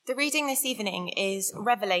The reading this evening is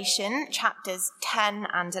Revelation chapters 10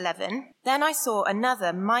 and 11. Then I saw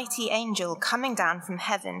another mighty angel coming down from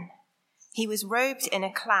heaven. He was robed in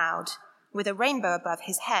a cloud, with a rainbow above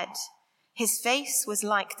his head. His face was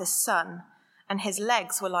like the sun, and his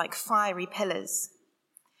legs were like fiery pillars.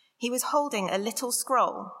 He was holding a little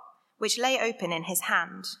scroll, which lay open in his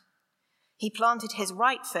hand. He planted his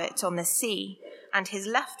right foot on the sea, and his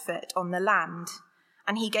left foot on the land,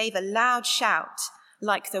 and he gave a loud shout,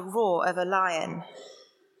 like the roar of a lion.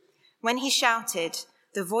 When he shouted,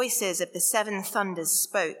 the voices of the seven thunders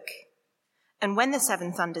spoke. And when the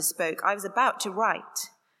seven thunders spoke, I was about to write,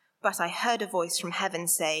 but I heard a voice from heaven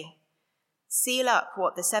say, "Seal up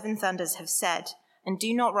what the seven thunders have said, and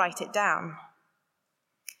do not write it down."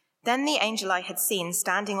 Then the angel I had seen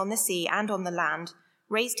standing on the sea and on the land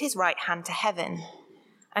raised his right hand to heaven,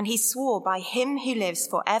 and he swore by him who lives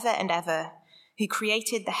forever and ever, who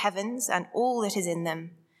created the heavens and all that is in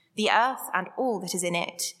them, the earth and all that is in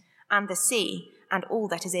it, and the sea and all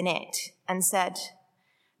that is in it, and said,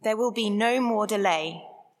 "There will be no more delay.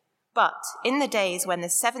 But in the days when the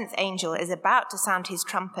seventh angel is about to sound his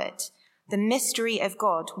trumpet, the mystery of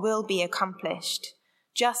God will be accomplished,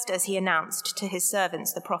 just as he announced to his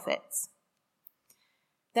servants the prophets."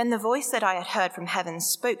 Then the voice that I had heard from heaven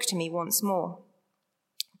spoke to me once more.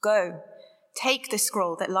 "Go, take the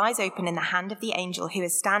scroll that lies open in the hand of the angel who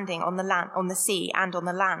is standing on the sea and on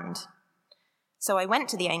the land." So I went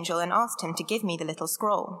to the angel and asked him to give me the little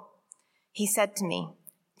scroll. He said to me,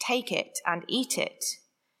 "Take it and eat it.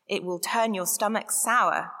 It will turn your stomach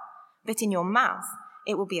sour, but in your mouth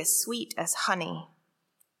it will be as sweet as honey."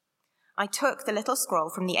 I took the little scroll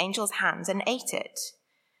from the angel's hands and ate it.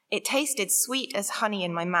 It tasted sweet as honey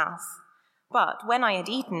in my mouth, but when I had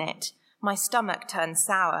eaten it, my stomach turned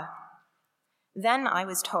sour. Then I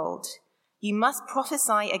was told, "You must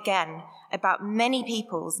prophesy again about many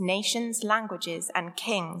peoples, nations, languages, and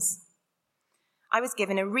kings." I was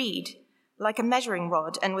given a reed, like a measuring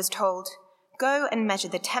rod, and was told, "Go and measure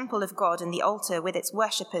the temple of God and the altar with its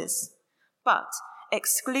worshippers, but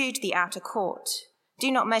exclude the outer court. Do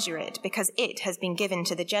not measure it, because it has been given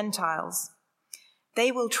to the Gentiles. They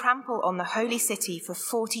will trample on the holy city for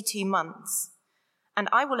 42 months, and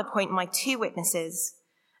I will appoint my 2 witnesses,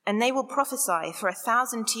 and they will prophesy for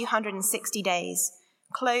 1,260 days,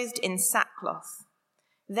 clothed in sackcloth.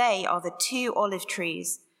 They are the 2 olive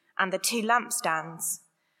trees and the 2 lampstands,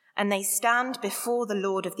 and they stand before the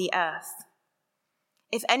Lord of the earth.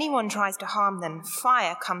 If anyone tries to harm them,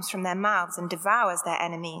 fire comes from their mouths and devours their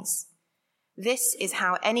enemies. This is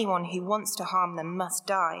how anyone who wants to harm them must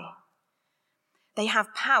die. They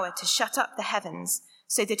have power to shut up the heavens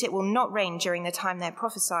so that it will not rain during the time they're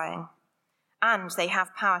prophesying. And they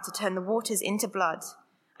have power to turn the waters into blood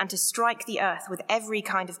and to strike the earth with every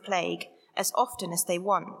kind of plague as often as they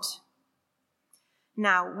want.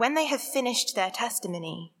 Now, when they have finished their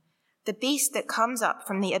testimony, the beast that comes up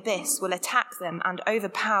from the abyss will attack them and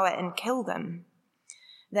overpower and kill them.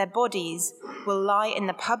 Their bodies will lie in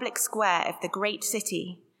the public square of the great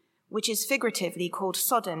city, which is figuratively called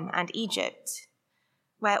Sodom and Egypt,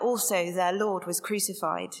 where also their Lord was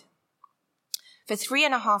crucified. For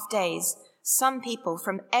 3.5 days, some people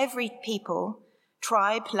from every people,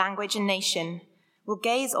 tribe, language, and nation will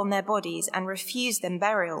gaze on their bodies and refuse them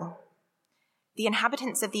burial. The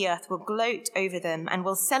inhabitants of the earth will gloat over them and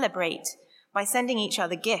will celebrate by sending each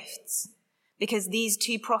other gifts, because these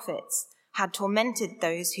 2 prophets had tormented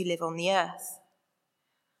those who live on the earth.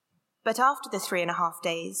 But after the 3.5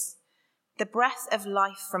 days, the breath of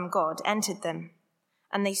life from God entered them,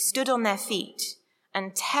 and they stood on their feet,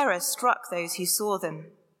 and terror struck those who saw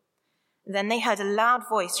them. Then they heard a loud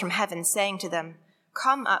voice from heaven saying to them,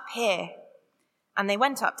 "Come up here." And they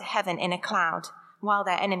went up to heaven in a cloud, while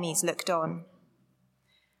their enemies looked on.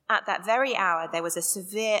 At that very hour there was a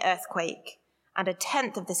severe earthquake, and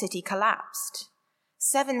 1/10 of the city collapsed.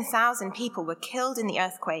 7,000 people were killed in the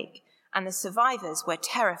earthquake, and the survivors were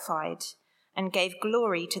terrified and gave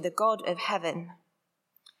glory to the God of heaven.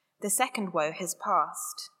 The second woe has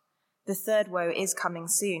passed. The third woe is coming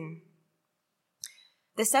soon.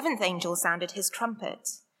 The 7th angel sounded his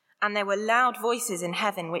trumpet, and there were loud voices in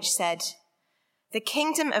heaven which said, "The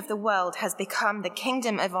kingdom of the world has become the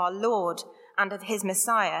kingdom of our Lord and of his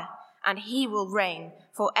Messiah, and he will reign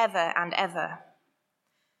forever and ever."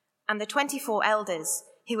 And the 24 elders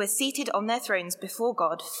who were seated on their thrones before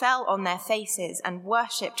God fell on their faces and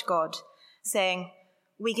worshipped God, saying,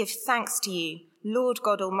 "We give thanks to you, Lord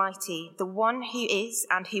God Almighty, the one who is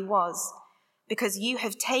and who was, because you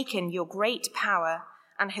have taken your great power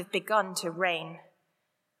and have begun to reign.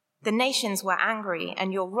 The nations were angry,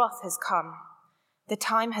 and your wrath has come. The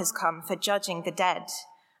time has come for judging the dead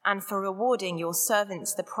and for rewarding your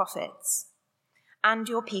servants the prophets, and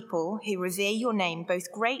your people who revere your name,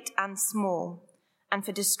 both great and small, and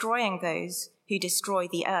for destroying those who destroy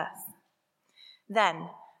the earth. Then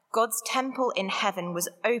God's temple in heaven was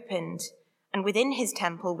opened, and within his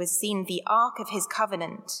temple was seen the ark of his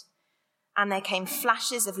covenant. And there came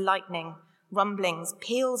flashes of lightning, rumblings,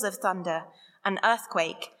 peals of thunder, an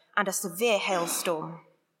earthquake, and a severe hailstorm.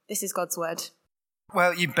 This is God's word.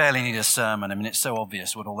 Well, you barely need a sermon. I mean, it's so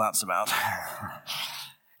obvious what all that's about.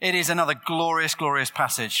 It is another glorious, glorious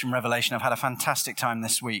passage from Revelation. I've had a fantastic time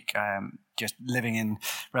this week just living in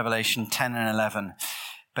Revelation 10 and 11.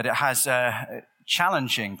 But it has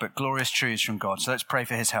challenging but glorious truths from God. So let's pray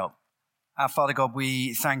for his help. Our Father God,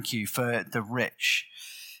 we thank you for the rich,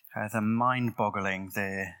 the mind-boggling,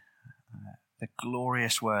 the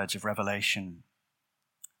glorious words of Revelation.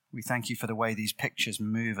 We thank you for the way these pictures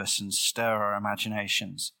move us and stir our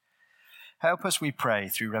imaginations. Help us, we pray,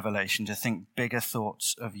 through Revelation to think bigger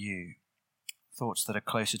thoughts of you, thoughts that are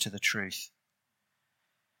closer to the truth.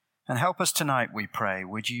 And help us tonight, we pray,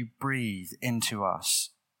 would you breathe into us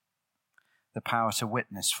the power to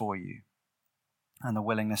witness for you and the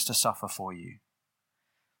willingness to suffer for you,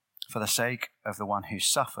 for the sake of the one who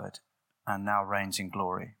suffered and now reigns in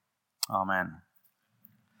glory. Amen.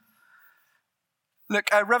 Look,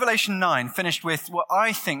 Revelation 9 finished with what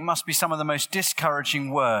I think must be some of the most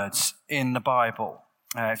discouraging words in the Bible.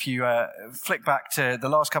 If you flick back to the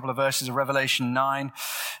last couple of verses of Revelation 9,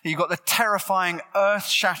 you've got the terrifying,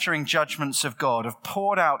 earth-shattering judgments of God have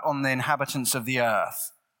poured out on the inhabitants of the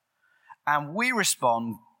earth. And we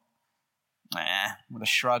respond, with a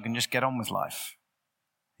shrug and just get on with life.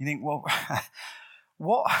 You think, well,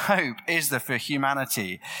 what hope is there for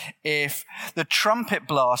humanity if the trumpet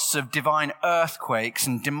blasts of divine earthquakes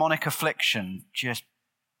and demonic affliction just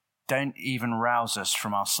don't even rouse us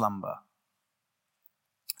from our slumber?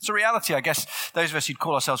 It's a reality, I guess, those of us who'd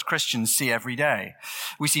call ourselves Christians see every day.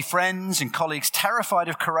 We see friends and colleagues terrified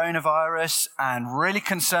of coronavirus and really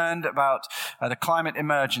concerned about the climate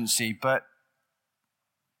emergency, but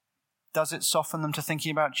does it soften them to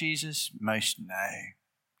thinking about Jesus? Most no.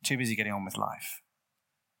 Too busy getting on with life.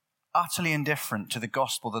 Utterly indifferent to the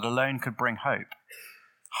gospel that alone could bring hope.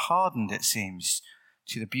 Hardened, it seems,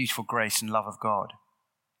 to the beautiful grace and love of God.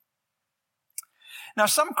 Now,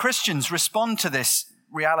 some Christians respond to this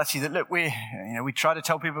reality that, look, we try to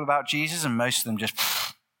tell people about Jesus and most of them just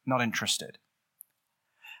not interested.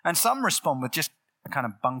 And some respond with just a kind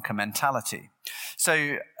of bunker mentality.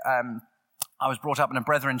 So, I was brought up in a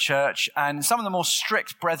Brethren church, and some of the more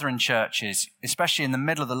strict Brethren churches, especially in the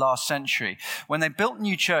middle of the last century, when they built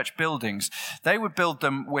new church buildings, they would build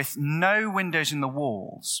them with no windows in the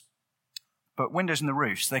walls, but windows in the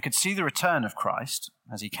roofs. They could see the return of Christ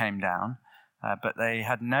as he came down, but they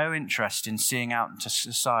had no interest in seeing out into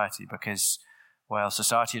society because, well,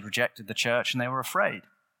 society had rejected the church and they were afraid.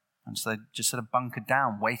 And so they just sort of bunkered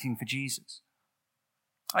down, waiting for Jesus.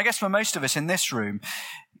 I guess for most of us in this room,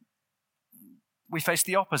 we face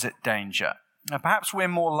the opposite danger. Now, perhaps we're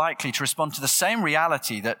more likely to respond to the same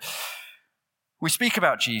reality that we speak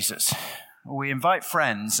about Jesus, or we invite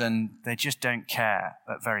friends and they just don't care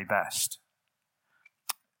at very best.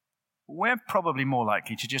 We're probably more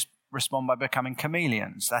likely to just respond by becoming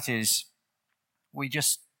chameleons. That is, we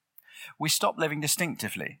stop living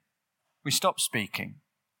distinctively. We stop speaking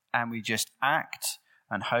and we just act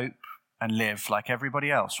and hope and live like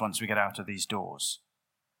everybody else once we get out of these doors.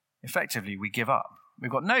 Effectively, we give up.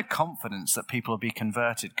 We've got no confidence that people will be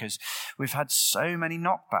converted because we've had so many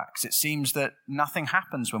knockbacks. It seems that nothing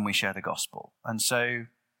happens when we share the gospel. And so,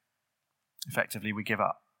 effectively, we give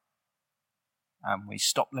up. And we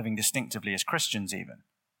stop living distinctively as Christians even.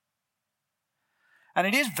 And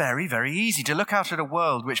it is very, very easy to look out at a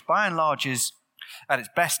world which by and large is at its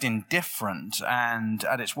best indifferent and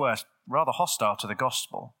at its worst rather hostile to the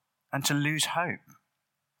gospel and to lose hope.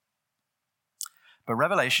 But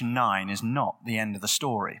Revelation 9 is not the end of the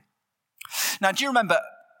story. Now, do you remember,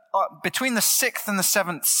 between the 6th and the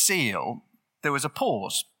 7th seal, there was a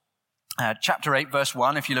pause. Chapter 8, verse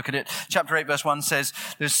 1, if you look at it, chapter 8, verse 1 says,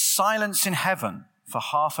 there's silence in heaven for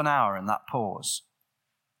half an hour in that pause.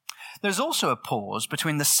 There's also a pause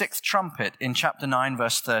between the 6th trumpet in chapter 9,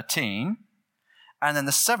 verse 13, and then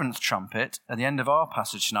the 7th trumpet at the end of our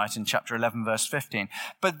passage tonight in chapter 11, verse 15.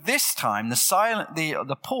 But this time,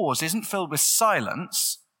 the pause isn't filled with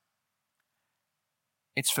silence.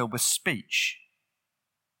 It's filled with speech,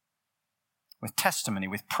 with testimony,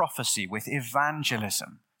 with prophecy, with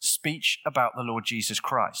evangelism, speech about the Lord Jesus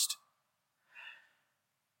Christ.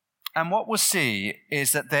 And what we'll see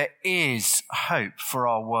is that there is hope for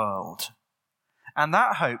our world. And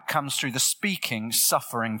that hope comes through the speaking,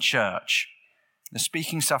 suffering church. The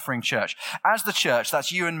speaking, suffering church. As the church,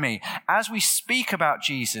 that's you and me, as we speak about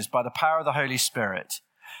Jesus by the power of the Holy Spirit,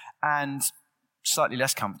 and slightly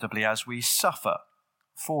less comfortably as we suffer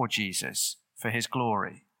for Jesus, for his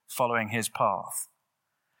glory, following his path.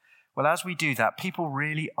 Well, as we do that, people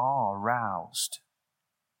really are roused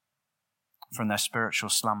from their spiritual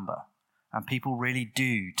slumber, and people really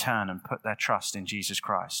do turn and put their trust in Jesus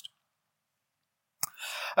Christ.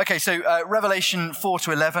 Okay, so Revelation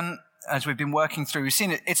 4-11, as we've been working through, we've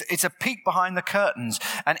seen it. It's a peek behind the curtains,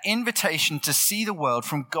 an invitation to see the world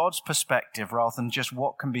from God's perspective rather than just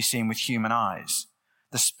what can be seen with human eyes.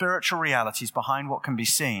 The spiritual realities behind what can be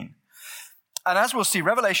seen. And as we'll see,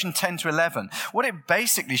 Revelation 10-11, what it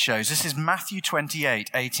basically shows, this is Matthew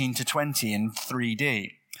 28:18-20 in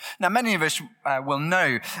 3D. Now, many of us will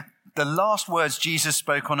know the last words Jesus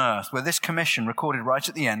spoke on earth were this commission recorded right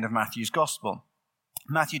at the end of Matthew's gospel.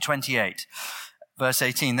 Matthew 28. Verse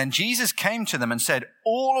 18, then Jesus came to them and said,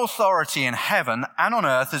 all authority in heaven and on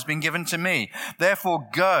earth has been given to me. Therefore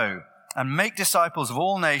go and make disciples of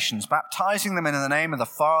all nations, baptizing them in the name of the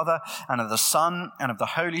Father and of the Son and of the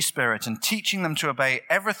Holy Spirit, and teaching them to obey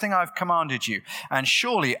everything I've commanded you. And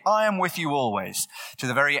surely I am with you always to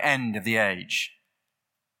the very end of the age.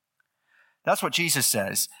 That's what Jesus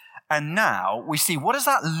says. And now we see, what does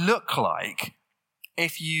that look like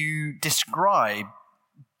if you describe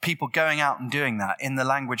people going out and doing that in the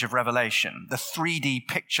language of Revelation, the 3D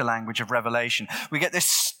picture language of Revelation? We get this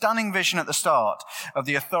stunning vision at the start of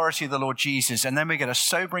the authority of the Lord Jesus, and then we get a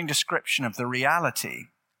sobering description of the reality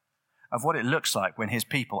of what it looks like when his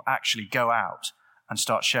people actually go out and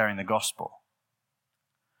start sharing the gospel.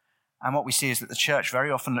 And what we see is that the church very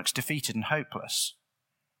often looks defeated and hopeless.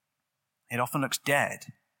 It often looks dead,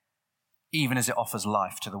 even as it offers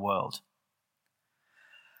life to the world.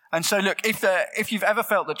 And so look, if you've ever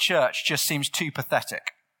felt that church just seems too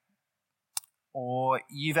pathetic, or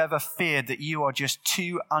you've ever feared that you are just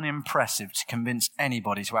too unimpressive to convince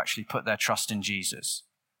anybody to actually put their trust in Jesus,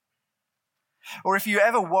 or if you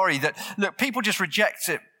ever worry that, look, people just reject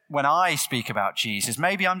it when I speak about Jesus,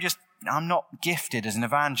 maybe I'm not gifted as an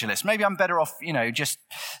evangelist, maybe I'm better off, just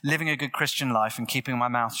living a good Christian life and keeping my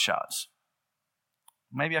mouth shut.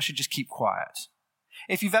 Maybe I should just keep quiet.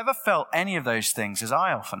 If you've ever felt any of those things, as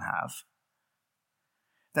I often have,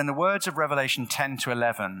 then the words of Revelation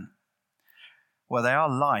 10-11, well, they are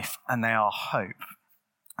life and they are hope,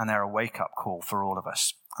 and they're a wake-up call for all of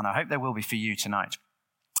us. And I hope they will be for you tonight.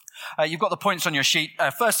 You've got the points on your sheet.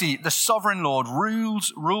 Firstly, the sovereign Lord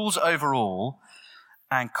rules over all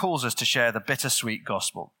and calls us to share the bittersweet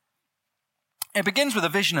gospel. It begins with a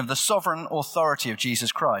vision of the sovereign authority of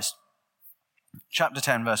Jesus Christ. Chapter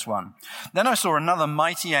 10, verse 1. Then I saw another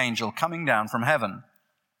mighty angel coming down from heaven.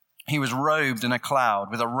 He was robed in a cloud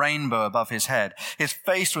with a rainbow above his head. His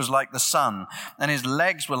face was like the sun, and his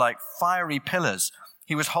legs were like fiery pillars.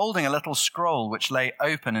 He was holding a little scroll which lay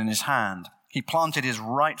open in his hand. He planted his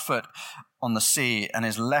right foot on the sea and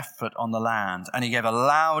his left foot on the land, and he gave a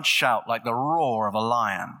loud shout like the roar of a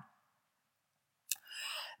lion.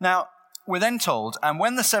 Now, we're then told, and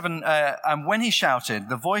when he shouted,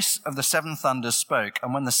 the voice of the seven thunders spoke.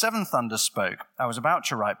 And when the seven thunders spoke, I was about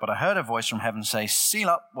to write, but I heard a voice from heaven say, seal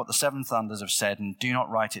up what the seven thunders have said and do not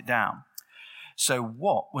write it down. So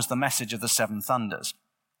what was the message of the seven thunders?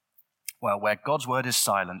 Well, where God's word is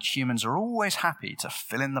silent, humans are always happy to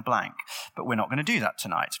fill in the blank. But we're not going to do that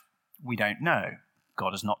tonight. We don't know.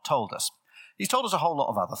 God has not told us. He's told us a whole lot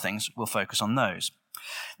of other things. We'll focus on those.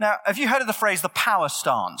 Now, have you heard of the phrase, the power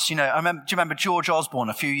stance? Do you remember George Osborne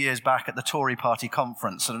a few years back at the Tory party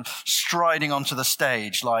conference, sort of striding onto the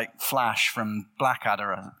stage like Flash from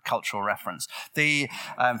Blackadder, a cultural reference.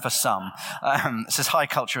 For some, it's as high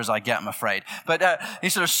culture as I get, I'm afraid. But he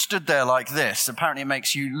sort of stood there like this. Apparently it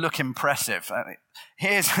makes you look impressive.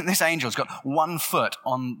 This angel's got one foot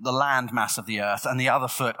on the land mass of the earth and the other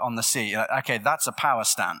foot on the sea. Okay, that's a power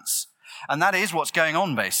stance. And that is what's going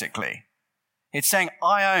on, basically. It's saying,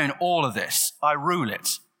 I own all of this. I rule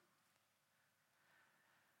it.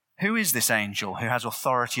 Who is this angel who has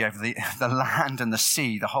authority over the land and the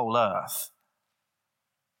sea, the whole earth?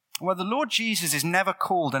 Well, the Lord Jesus is never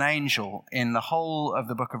called an angel in the whole of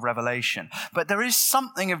the book of Revelation, but there is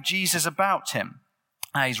something of Jesus about him.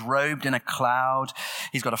 He's robed in a cloud.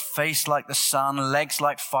 He's got a face like the sun, legs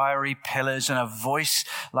like fiery pillars, and a voice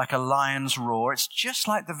like a lion's roar. It's just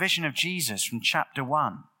like the vision of Jesus from chapter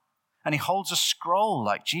 1. And he holds a scroll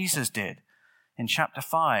like Jesus did in chapter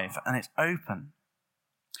 5, and it's open.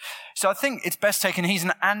 So I think it's best taken he's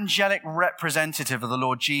an angelic representative of the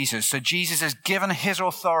Lord Jesus. So Jesus has given his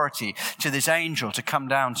authority to this angel to come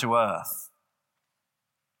down to earth.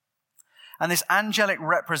 And this angelic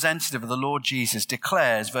representative of the Lord Jesus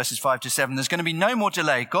declares, verses 5-7, there's going to be no more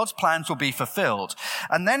delay. God's plans will be fulfilled.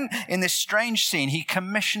 And then in this strange scene, he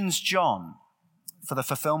commissions John for the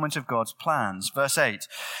fulfillment of God's plans. Verse 8,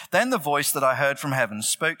 then the voice that I heard from heaven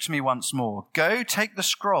spoke to me once more. Go, take the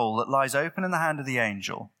scroll that lies open in the hand of the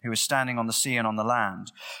angel who is standing on the sea and on the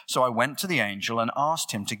land. So I went to the angel and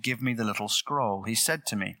asked him to give me the little scroll. He said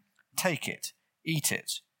to me, take it, eat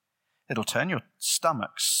it. It'll turn your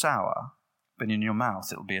stomach sour, but in your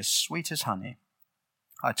mouth it will be as sweet as honey.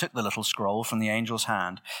 I took the little scroll from the angel's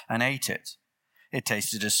hand and ate it. It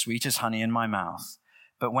tasted as sweet as honey in my mouth.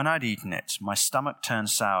 But when I'd eaten it, my stomach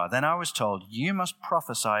turned sour. Then I was told, you must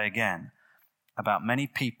prophesy again about many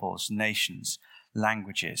peoples, nations,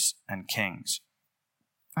 languages, and kings.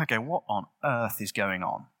 Okay, what on earth is going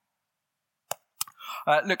on?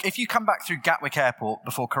 Look, if you come back through Gatwick Airport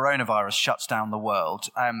before coronavirus shuts down the world,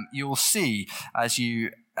 you'll see as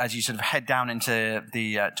you sort of head down into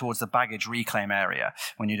towards the baggage reclaim area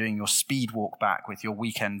when you're doing your speed walk back with your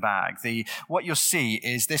weekend bag. What you'll see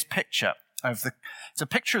is this picture it's a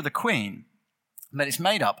picture of the Queen, but it's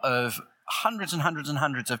made up of hundreds and hundreds and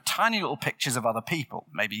hundreds of tiny little pictures of other people,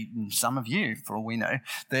 maybe some of you, for all we know.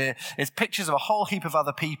 It's pictures of a whole heap of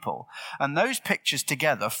other people, and those pictures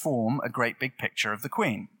together form a great big picture of the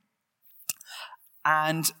Queen.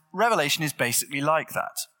 And Revelation is basically like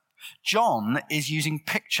that. John is using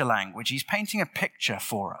picture language. He's painting a picture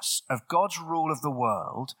for us of God's rule of the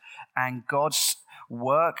world and God's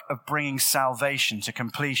work of bringing salvation to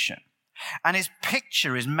completion. And his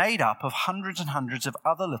picture is made up of hundreds and hundreds of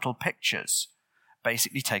other little pictures,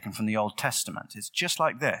 basically taken from the Old Testament. It's just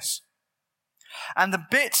like this. And the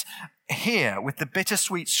bit here with the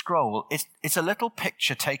bittersweet scroll, it's a little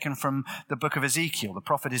picture taken from the book of Ezekiel, the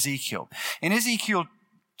prophet Ezekiel. In Ezekiel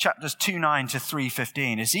chapters 2:9 to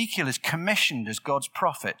 3:15, Ezekiel is commissioned as God's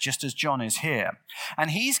prophet, just as John is here.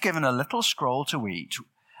 And he's given a little scroll to eat,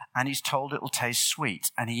 and he's told it will taste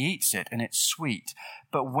sweet, and he eats it, and it's sweet.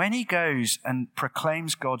 But when he goes and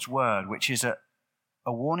proclaims God's word, which is a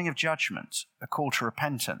warning of judgment, a call to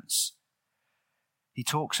repentance, he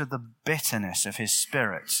talks of the bitterness of his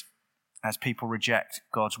spirit as people reject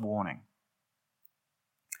God's warning.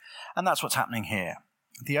 And that's what's happening here.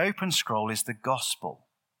 The open scroll is the gospel.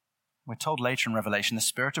 We're told later in Revelation, the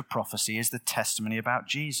spirit of prophecy is the testimony about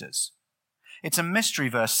Jesus. It's a mystery,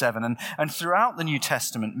 verse 7, and throughout the New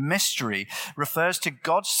Testament, mystery refers to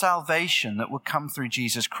God's salvation that would come through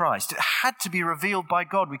Jesus Christ. It had to be revealed by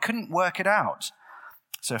God. We couldn't work it out.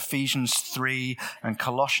 So Ephesians 3 and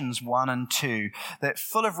Colossians 1 and 2, they're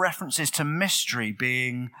full of references to mystery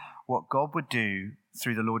being what God would do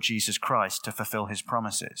through the Lord Jesus Christ to fulfill his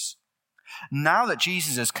promises. Now that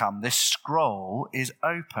Jesus has come, this scroll is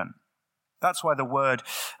open. That's why the word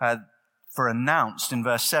for announced in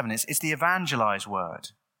verse 7, it's the evangelized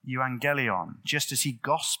word, euangelion, just as he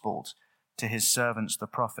gospeled to his servants, the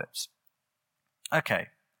prophets. Okay,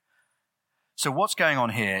 so what's going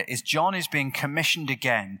on here is John is being commissioned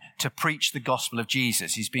again to preach the gospel of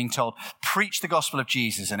Jesus. He's being told, preach the gospel of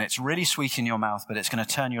Jesus, and it's really sweet in your mouth, but it's going to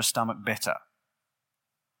turn your stomach bitter.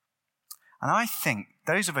 And I think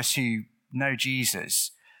those of us who know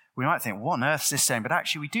Jesus, we might think, what on earth is this saying? But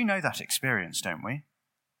actually, we do know that experience, don't we?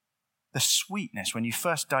 The sweetness when you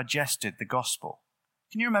first digested the gospel.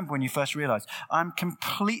 Can you remember when you first realized, I'm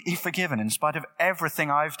completely forgiven in spite of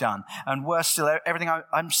everything I've done, and worse still, everything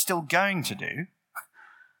I'm still going to do?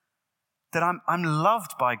 That I'm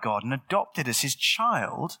loved by God and adopted as his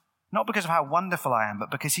child, not because of how wonderful I am,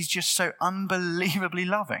 but because he's just so unbelievably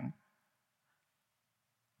loving.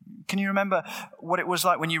 Can you remember what it was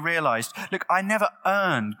like when you realized, look, I never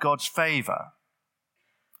earned God's favor,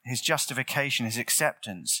 his justification, his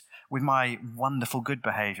acceptance, with my wonderful good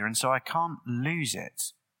behavior, and so I can't lose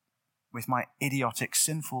it with my idiotic,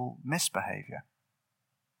 sinful misbehavior.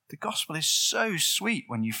 The gospel is so sweet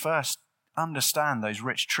when you first understand those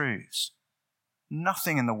rich truths.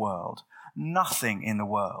 Nothing in the world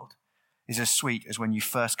is as sweet as when you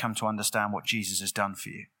first come to understand what Jesus has done for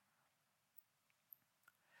you.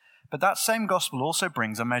 But that same gospel also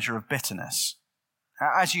brings a measure of bitterness.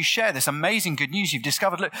 As you share this amazing good news, you've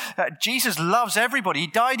discovered, look, Jesus loves everybody. He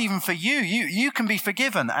died even for you. You can be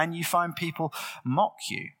forgiven, and you find people mock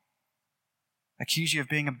you, accuse you of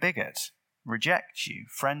being a bigot, reject you,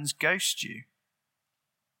 friends ghost you.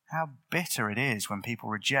 How bitter it is when people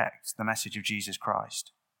reject the message of Jesus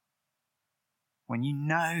Christ. When you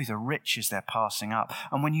know the riches they're passing up,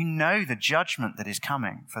 and when you know the judgment that is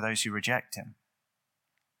coming for those who reject him.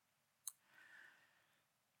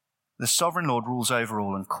 The sovereign Lord rules over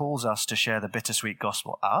all and calls us to share the bittersweet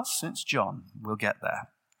gospel. Us, it's John. We'll get there.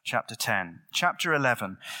 chapter 10. Chapter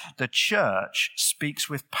 11, the church speaks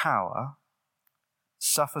with power,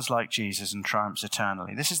 suffers like Jesus, and triumphs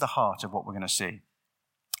eternally. This is the heart of what we're going to see.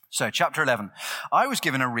 So, chapter 11, I was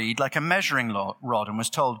given a reed like a measuring rod and was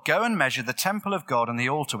told, go and measure the temple of God and the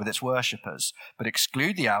altar with its worshippers, but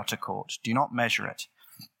exclude the outer court. Do not measure it.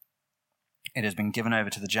 It has been given over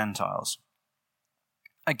to the Gentiles.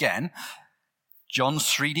 Again, John's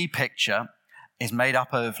 3D picture is made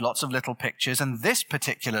up of lots of little pictures, and this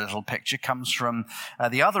particular little picture comes from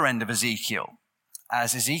the other end of Ezekiel.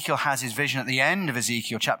 As Ezekiel has his vision at the end of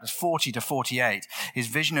Ezekiel, chapters 40 to 48, his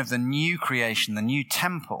vision of the new creation, the new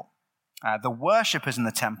temple. The worshippers in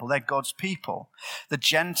the temple, they're God's people. The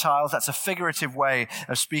Gentiles, that's a figurative way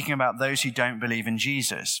of speaking about those who don't believe in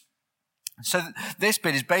Jesus. So this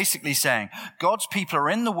bit is basically saying God's people are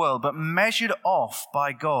in the world, but measured off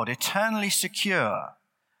by God, eternally secure,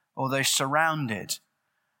 although surrounded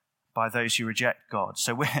by those who reject God.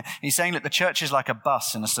 So he's saying that the church is like a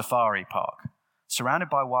bus in a safari park, surrounded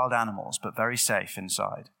by wild animals, but very safe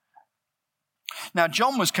inside. Now,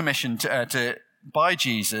 John was commissioned by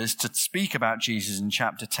Jesus to speak about Jesus in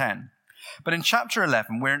chapter 10. But in chapter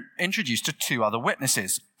 11, we're introduced to two other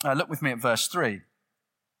witnesses. Look with me at verse 3.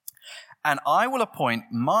 And I will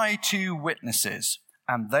appoint my 2 witnesses,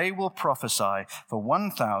 and they will prophesy for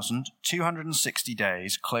 1,260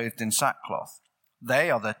 days, clothed in sackcloth.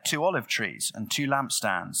 They are the 2 olive trees and 2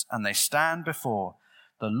 lampstands, and they stand before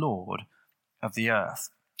the Lord of the earth.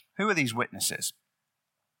 Who are these witnesses?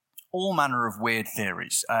 All manner of weird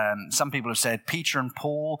theories. Some people have said Peter and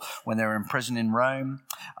Paul when they were in prison in Rome.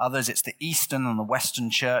 Others, it's the Eastern and the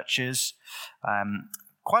Western churches.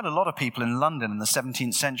 Quite a lot of people in London in the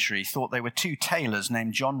 17th century thought they were 2 tailors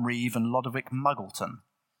named John Reeve and Lodowick Muggleton.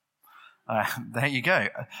 There you go.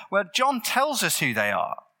 Well, John tells us who they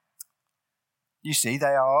are. You see,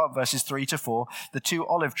 they are, verses 3 to 4, the 2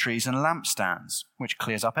 olive trees and lampstands, which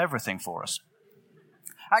clears up everything for us.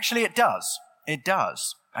 Actually, it does. It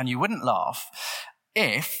does. And you wouldn't laugh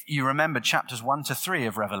if you remembered chapters 1 to 3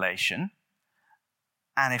 of Revelation,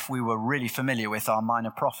 and if we were really familiar with our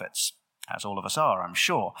minor prophets, as all of us are, I'm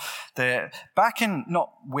sure. They're back in,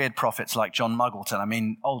 not weird prophets like John Muggleton, I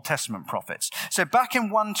mean Old Testament prophets. So back in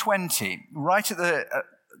 120, right at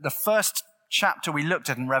the first chapter we looked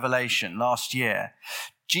at in Revelation last year,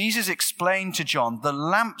 Jesus explained to John the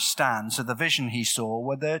lampstands of the vision he saw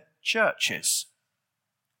were the churches.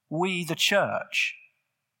 We, the church,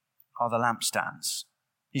 are the lampstands.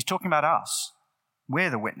 He's talking about us. We're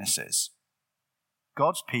the witnesses.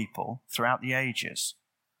 God's people throughout the ages.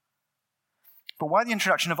 But why the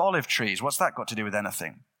introduction of olive trees? What's that got to do with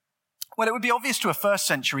anything? Well, it would be obvious to a first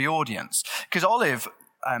century audience, because olive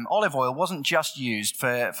oil wasn't just used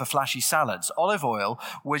for flashy salads. Olive oil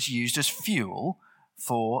was used as fuel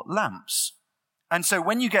for lamps. And so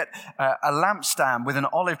when you get a lampstand with an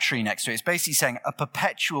olive tree next to it, it's basically saying a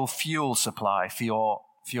perpetual fuel supply for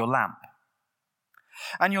your lamp.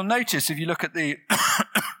 And you'll notice if you look at the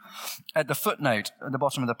at the footnote at the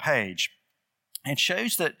bottom of the page, it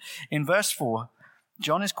shows that in verse 4,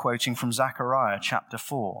 John is quoting from Zechariah chapter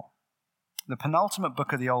 4, the penultimate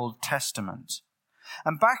book of the Old Testament.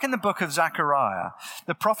 And back in the book of Zechariah,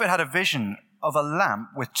 the prophet had a vision of a lamp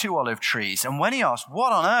with 2 olive trees. And when he asked,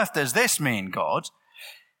 what on earth does this mean, God?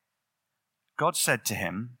 God said to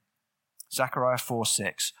him, Zechariah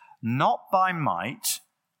 4:6, not by might,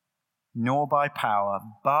 nor by power,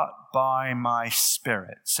 but by my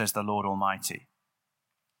Spirit, says the Lord Almighty.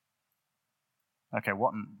 Okay,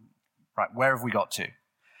 right, where have we got to?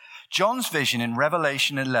 John's vision in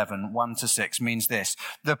Revelation 11, 1-6 means this.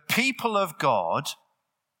 The people of God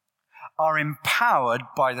are empowered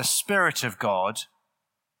by the Spirit of God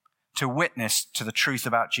to witness to the truth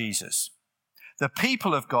about Jesus. The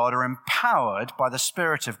people of God are empowered by the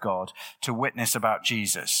Spirit of God to witness about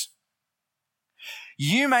Jesus.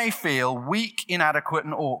 You may feel weak, inadequate,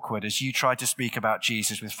 and awkward as you try to speak about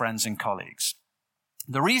Jesus with friends and colleagues.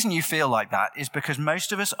 The reason you feel like that is because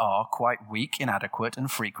most of us are quite weak, inadequate, and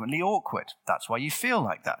frequently awkward. That's why you feel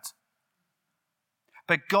like that.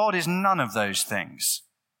 But God is none of those things.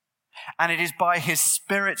 And it is by his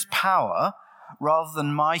Spirit's power, rather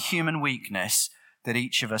than my human weakness, that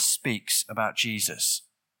each of us speaks about Jesus.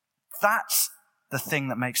 That's the thing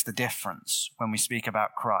that makes the difference when we speak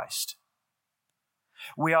about Christ.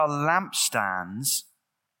 We are lampstands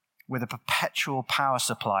with a perpetual power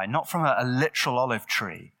supply, not from a literal olive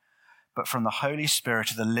tree, but from the Holy Spirit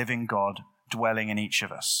of the living God dwelling in each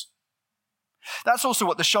of us. That's also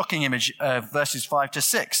what the shocking image of verses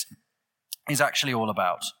 5-6 is actually all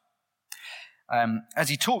about. As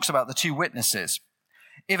he talks about the 2 witnesses,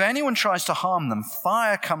 If anyone tries to harm them,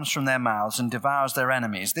 fire comes from their mouths and devours their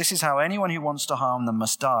enemies. This is how anyone who wants to harm them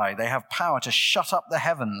must die. They have power to shut up the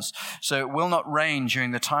heavens so it will not rain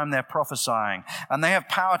during the time they're prophesying. And they have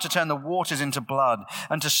power to turn the waters into blood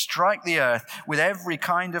and to strike the earth with every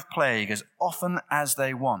kind of plague as often as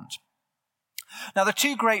they want. Now, the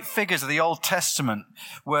two great figures of the Old Testament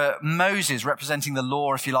were Moses, representing the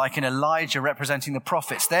law, if you like, and Elijah, representing the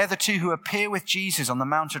prophets. They're the two who appear with Jesus on the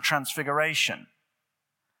Mount of Transfiguration.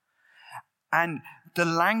 And the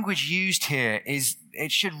language used here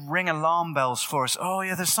it should ring alarm bells for us. Oh,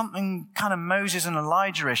 yeah, there's something kind of Moses and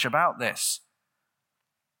Elijah-ish about this.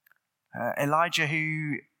 Elijah,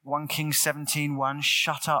 who 1 Kings 17:1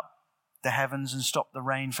 shut up the heavens and stopped the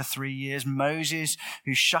rain for 3 years. Moses,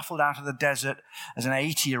 who shuffled out of the desert as an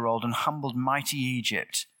 80-year-old and humbled mighty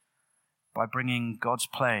Egypt by bringing God's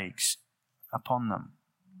plagues upon them.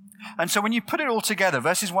 And so when you put it all together,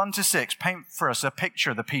 verses 1 to 6 paint for us a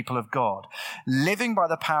picture of the people of God, living by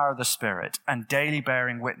the power of the Spirit and daily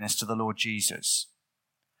bearing witness to the Lord Jesus.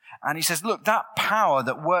 And he says, look, that power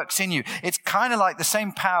that works in you, it's kind of like the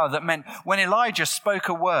same power that meant when Elijah spoke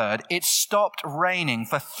a word, it stopped raining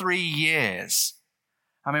for 3 years.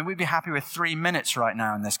 I mean, we'd be happy with 3 minutes right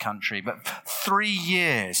now in this country, but 3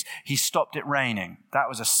 years he stopped it raining. That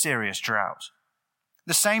was a serious drought.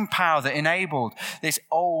 The same power that enabled this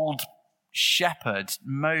old shepherd,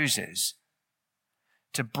 Moses,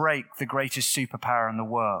 to break the greatest superpower in the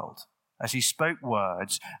world as he spoke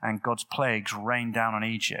words and God's plagues rained down on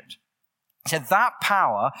Egypt. He said that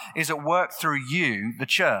power is at work through you, the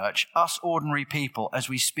church, us ordinary people, as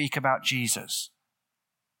we speak about Jesus.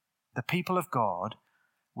 The people of God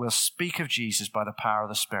will speak of Jesus by the power of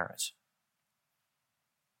the Spirit.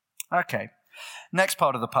 Okay, next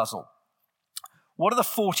part of the puzzle. What are the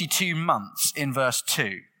 42 months in verse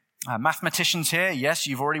 2? Mathematicians here, yes,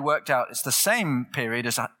 you've already worked out it's the same period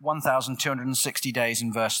as 1,260 days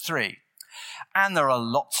in verse 3. And there are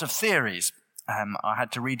lots of theories. I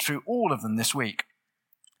had to read through all of them this week.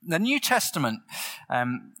 The New Testament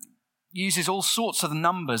uses all sorts of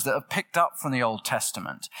numbers that are picked up from the Old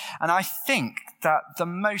Testament. And I think that the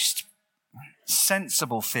most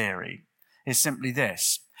sensible theory is simply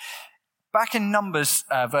this. Back in Numbers,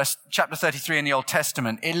 chapter 33 in the Old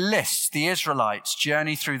Testament, it lists the Israelites'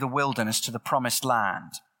 journey through the wilderness to the promised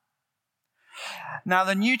land. Now,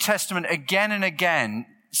 the New Testament again and again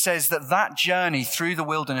says that that journey through the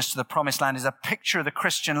wilderness to the promised land is a picture of the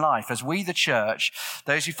Christian life. As we, the church,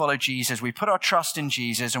 those who follow Jesus, we put our trust in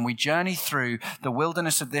Jesus and we journey through the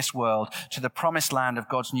wilderness of this world to the promised land of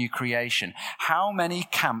God's new creation. How many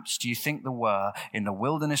camps do you think there were in the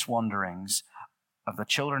wilderness wanderings of the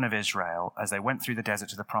children of Israel as they went through the desert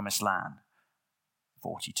to the promised land?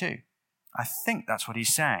 42. I think that's what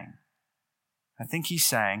he's saying. I think he's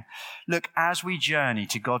saying, look, as we journey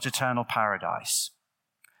to God's eternal paradise,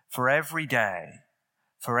 for every day,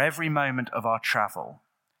 for every moment of our travel,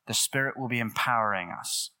 the Spirit will be empowering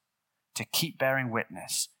us to keep bearing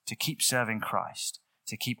witness, to keep serving Christ,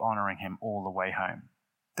 to keep honoring him all the way home.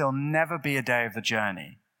 There'll never be a day of the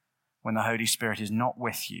journey when the Holy Spirit is not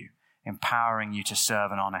with you, empowering you to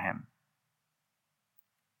serve and honor him.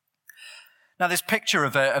 Now, this picture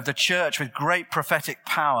of the church with great prophetic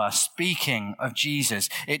power speaking of Jesus,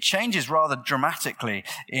 it changes rather dramatically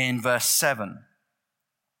in verse 7.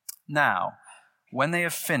 Now, when they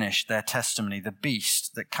have finished their testimony, the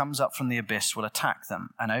beast that comes up from the abyss will attack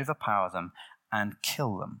them and overpower them and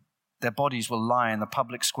kill them. Their bodies will lie in the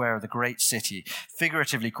public square of the great city,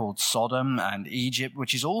 figuratively called Sodom and Egypt,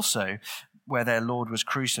 which is also where their Lord was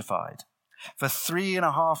crucified. For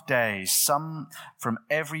 3.5 days, some from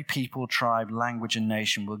every people, tribe, language, and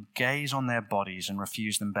nation will gaze on their bodies and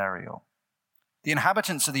refuse them burial. The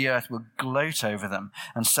inhabitants of the earth will gloat over them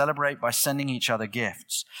and celebrate by sending each other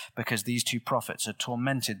gifts, because these two prophets had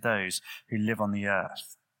tormented those who live on the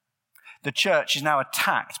earth. The church is now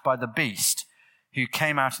attacked by the beast who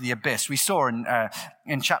came out of the abyss. We saw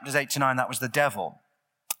in chapters 8 to 9 that was the devil.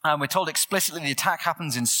 And we're told explicitly the attack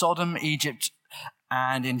happens in Sodom, Egypt,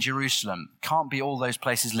 and in Jerusalem. Can't be all those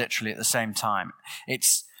places literally at the same time.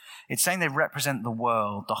 It's saying they represent the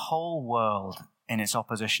world, the whole world, in its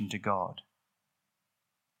opposition to God.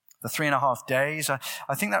 The 3.5 days,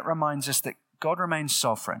 I think that reminds us that God remains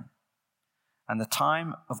sovereign, and the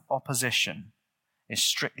time of opposition is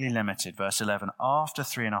strictly limited, verse 11, after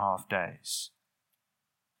 3.5 days.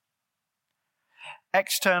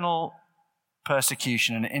 External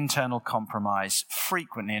persecution and internal compromise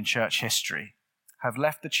frequently in church history have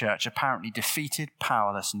left the church apparently defeated,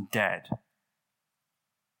 powerless, and dead.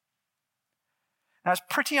 Now, it's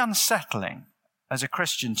pretty unsettling as a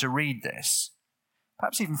Christian to read this,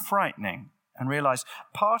 perhaps even frightening, and realize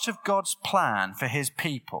part of God's plan for his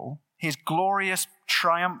people, his glorious,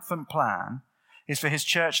 triumphant plan, is for his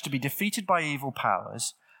church to be defeated by evil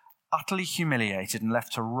powers, utterly humiliated and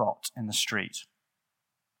left to rot in the street.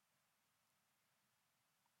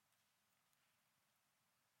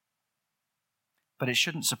 But it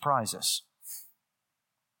shouldn't surprise us.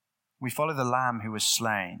 We follow the Lamb who was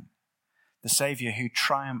slain, the Saviour who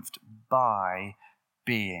triumphed by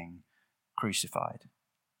being crucified.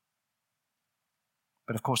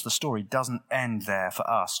 But of course, the story doesn't end there for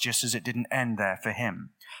us, just as it didn't end there for him.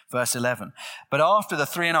 Verse 11, but after the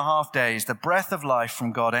 3.5 days, the breath of life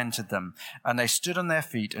from God entered them, and they stood on their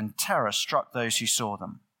feet, and terror struck those who saw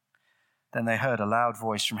them. Then they heard a loud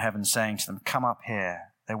voice from heaven saying to them, come up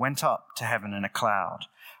here. They went up to heaven in a cloud,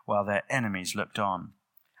 while their enemies looked on.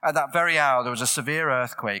 At that very hour, there was a severe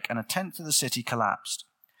earthquake, and a tenth of the city collapsed.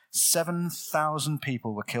 7,000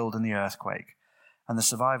 people were killed in the earthquake, and the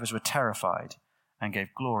survivors were terrified and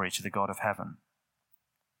gave glory to the God of heaven.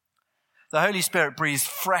 The Holy Spirit breathes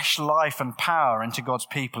fresh life and power into God's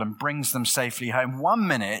people and brings them safely home. 1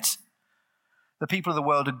 minute, the people of the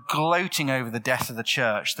world are gloating over the death of the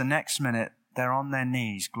church. The next minute, they're on their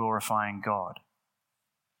knees glorifying God.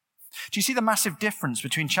 Do you see the massive difference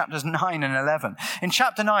between chapters 9 and 11? In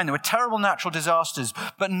chapter 9, there were terrible natural disasters,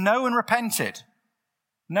 but no one repented.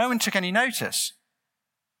 No one took any notice.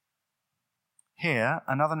 Here,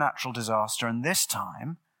 another natural disaster, and this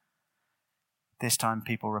time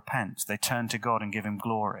people repent. They turn to God and give him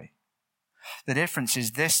glory. The difference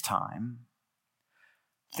is this time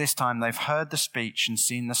they've heard the speech and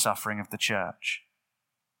seen the suffering of the church.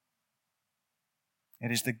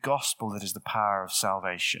 It is the gospel that is the power of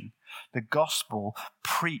salvation. The gospel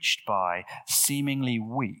preached by seemingly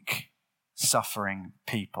weak, suffering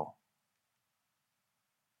people.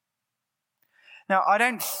 Now, I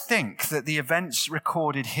don't think that the events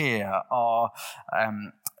recorded here are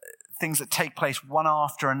things that take place one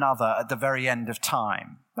after another at the very end of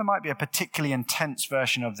time. There might be a particularly intense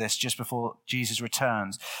version of this just before Jesus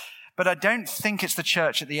returns. But I don't think it's the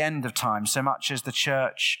church at the end of time so much as the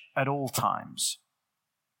church at all times.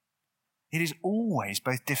 It is always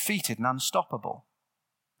both defeated and unstoppable.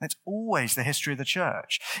 It's always the history of the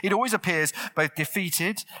church. It always appears both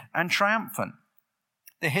defeated and triumphant.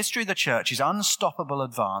 The history of the church is unstoppable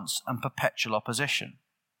advance and perpetual opposition.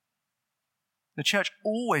 The church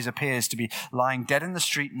always appears to be lying dead in the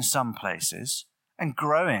street in some places and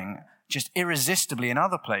growing just irresistibly in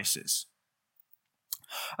other places.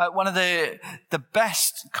 One of the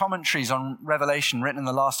best commentaries on Revelation written in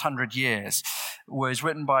the last 100 years was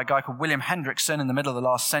written by a guy called William Hendrickson in the middle of the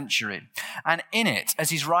last century. And in it, as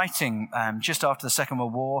he's writing just after the Second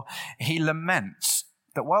World War, he laments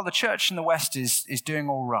that while the church in the West is doing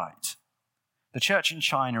all right, the church in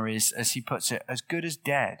China is, as he puts it, as good as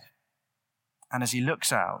dead. And as he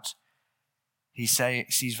looks out, he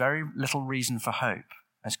sees very little reason for hope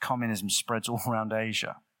as communism spreads all around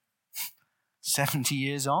Asia. 70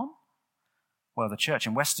 years on? Well, the church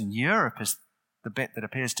in Western Europe is the bit that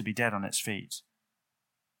appears to be dead on its feet.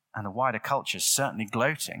 And the wider culture is certainly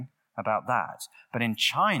gloating about that. But in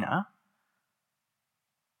China,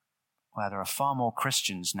 where there are far more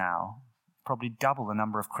Christians now, probably double the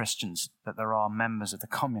number of Christians that there are members of the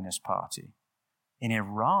Communist Party. In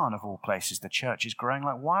Iran, of all places, the church is growing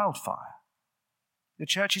like wildfire. The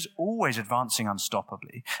church is always advancing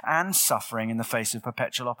unstoppably and suffering in the face of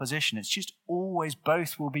perpetual opposition. It's just always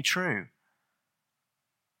both will be true.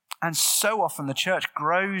 And so often the church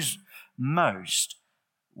grows most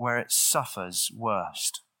where it suffers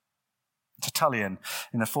worst. Tertullian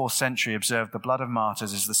in the 4th century observed the blood of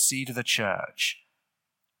martyrs is the seed of the church.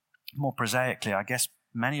 More prosaically, I guess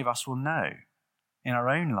many of us will know in our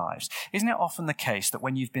own lives. Isn't it often the case that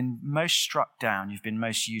when you've been most struck down, you've been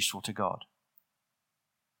most useful to God?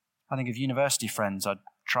 I think of university friends I'd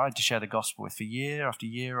tried to share the gospel with for year after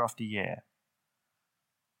year after year.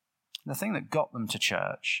 The thing that got them to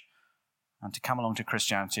church and to come along to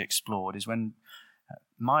Christianity Explored is when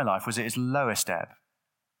my life was at its lowest ebb.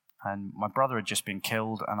 And my brother had just been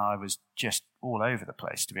killed and I was just all over the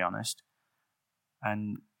place, to be honest.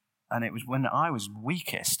 And it was when I was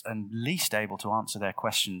weakest and least able to answer their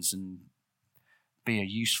questions and be a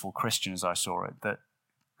useful Christian as I saw it, that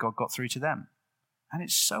God got through to them. And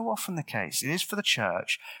it's so often the case. It is for the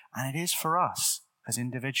church and it is for us as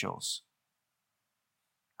individuals.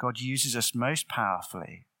 God uses us most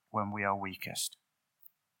powerfully when we are weakest.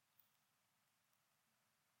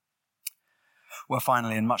 Well,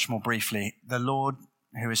 finally, and much more briefly, the Lord,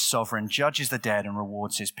 who is sovereign, judges the dead and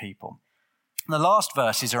rewards his people. The last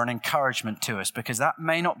verses are an encouragement to us because that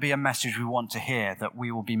may not be a message we want to hear, that we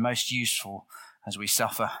will be most useful as we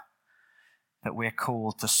suffer. that we're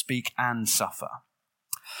called to speak and suffer.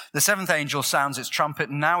 The seventh angel sounds its trumpet,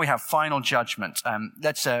 and now we have final judgment.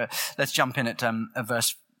 Let's jump in at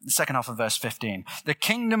the second half of verse 15. The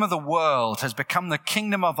kingdom of the world has become the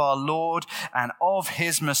kingdom of our Lord and of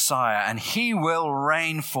his Messiah, and he will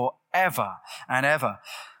reign forever and ever.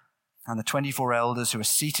 And the 24 elders who were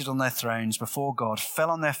seated on their thrones before God fell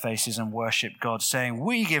on their faces and worshipped God, saying,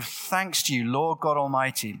 "We give thanks to you, Lord God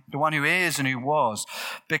Almighty, the one who is and who was,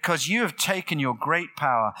 because you have taken your great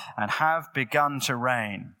power and have begun to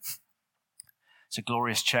reign." It's a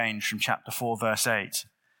glorious change from chapter 4, verse 8.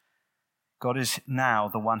 God is now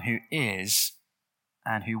the one who is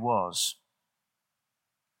and who was.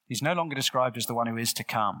 He's no longer described as the one who is to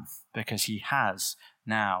come, because he has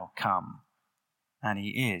now come. And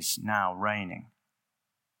he is now reigning.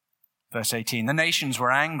 Verse 18, the nations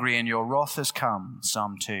were angry and your wrath has come.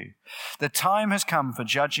 Psalm 2. The time has come for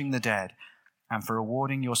judging the dead and for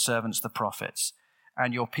rewarding your servants the prophets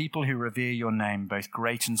and your people who revere your name, both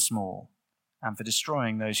great and small, and for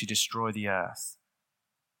destroying those who destroy the earth.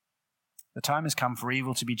 The time has come for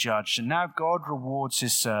evil to be judged, and now God rewards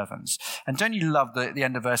his servants. And don't you love the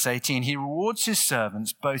end of verse 18? He rewards his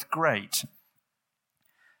servants, both great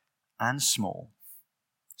and small.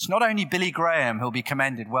 It's not only Billy Graham who'll be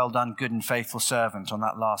commended, "Well done, good and faithful servant," on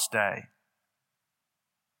that last day.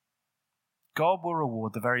 God will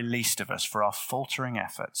reward the very least of us for our faltering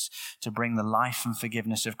efforts to bring the life and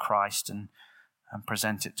forgiveness of Christ and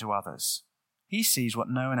present it to others. He sees what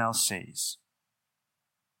no one else sees.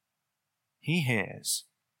 He hears.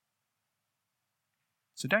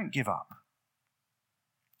 So don't give up.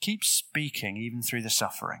 Keep speaking even through the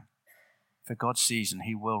suffering. For God sees and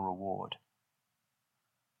he will reward.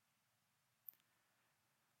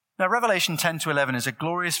 Now, Revelation 10 to 11 is a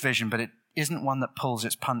glorious vision, but it isn't one that pulls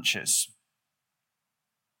its punches.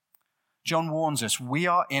 John warns us, we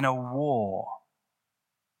are in a war.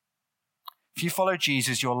 If you follow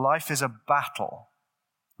Jesus, your life is a battle,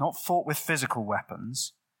 not fought with physical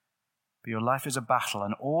weapons, but your life is a battle,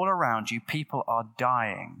 and all around you, people are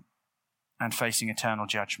dying and facing eternal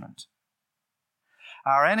judgment.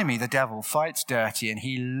 Our enemy, the devil, fights dirty, and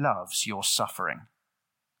he loves your suffering.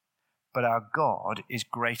 But our God is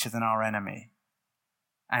greater than our enemy,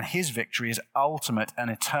 and his victory is ultimate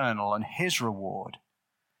and eternal, and his reward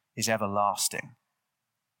is everlasting.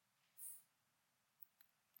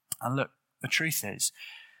 And look, the truth is,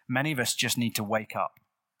 many of us just need to wake up.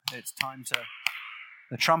 It's time to...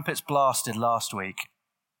 The trumpets blasted last week,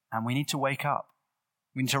 and we need to wake up.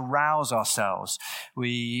 We need to rouse ourselves.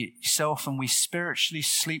 So often we spiritually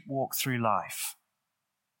sleepwalk through life.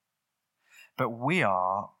 But we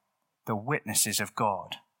are the witnesses of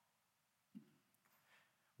God.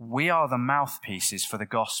 We are the mouthpieces for the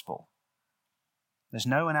gospel. There's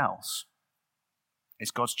no one else.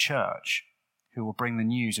 It's God's church who will bring the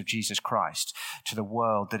news of Jesus Christ to the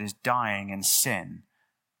world that is dying in sin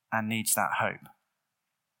and needs that hope.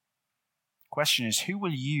 Question is, who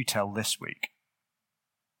will you tell this week?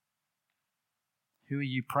 Who are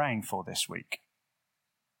you praying for this week?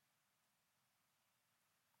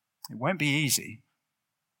 It won't be easy.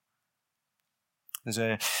 There's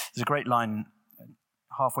a great line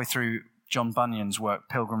halfway through John Bunyan's work,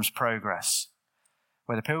 Pilgrim's Progress,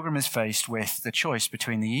 where the pilgrim is faced with the choice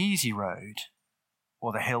between the easy road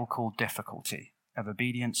or the hill called difficulty of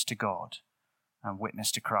obedience to God and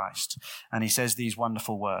witness to Christ. And he says these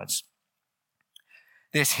wonderful words.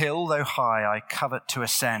 This hill, though high, I covet to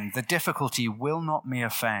ascend. The difficulty will not me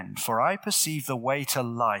offend, for I perceive the way to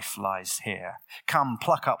life lies here. Come,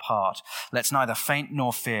 pluck up heart. Let's neither faint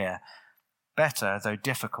nor fear. Better, though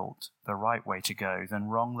difficult, the right way to go than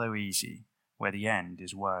wrong, though easy, where the end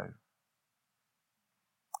is woe.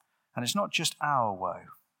 And it's not just our woe.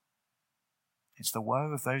 It's the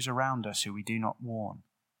woe of those around us who we do not warn.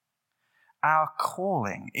 Our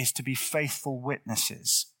calling is to be faithful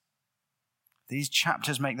witnesses. These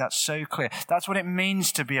chapters make that so clear. That's what it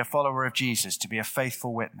means to be a follower of Jesus, to be a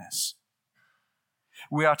faithful witness.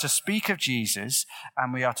 We are to speak of Jesus,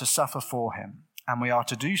 and we are to suffer for him, and we are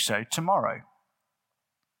to do so tomorrow,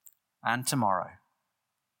 and tomorrow,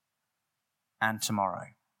 and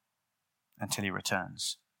tomorrow, until he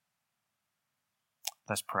returns.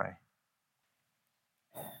 Let's pray.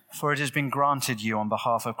 For it has been granted you on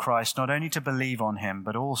behalf of Christ not only to believe on him,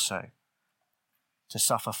 but also to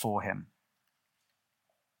suffer for him.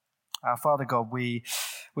 Our Father God, we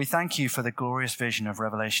thank you for the glorious vision of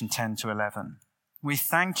Revelation 10 to 11. We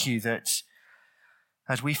thank you that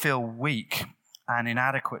as we feel weak and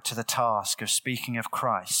inadequate to the task of speaking of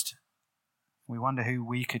Christ, we wonder who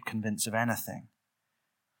we could convince of anything.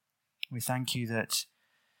 We thank you that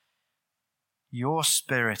your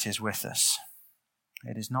Spirit is with us,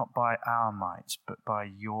 It is not by our might, but by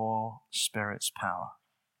your Spirit's power.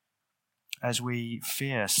 As we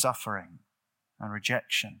fear suffering and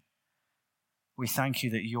rejection, we thank you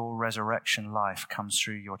that your resurrection life comes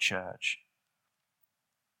through your church.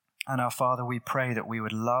 And our Father, we pray that we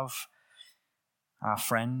would love our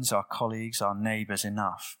friends, our colleagues, our neighbors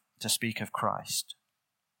enough to speak of Christ.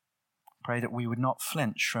 Pray that we would not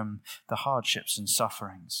flinch from the hardships and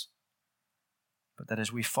sufferings, but that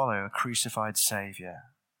as we follow a crucified Savior,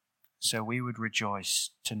 so we would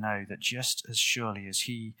rejoice to know that just as surely as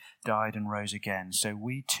he died and rose again, so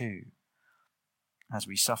we too, as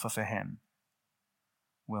we suffer for him,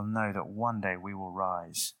 will know that one day we will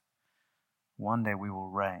rise, one day we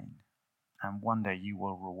will reign, and one day you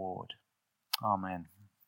will reward. Amen.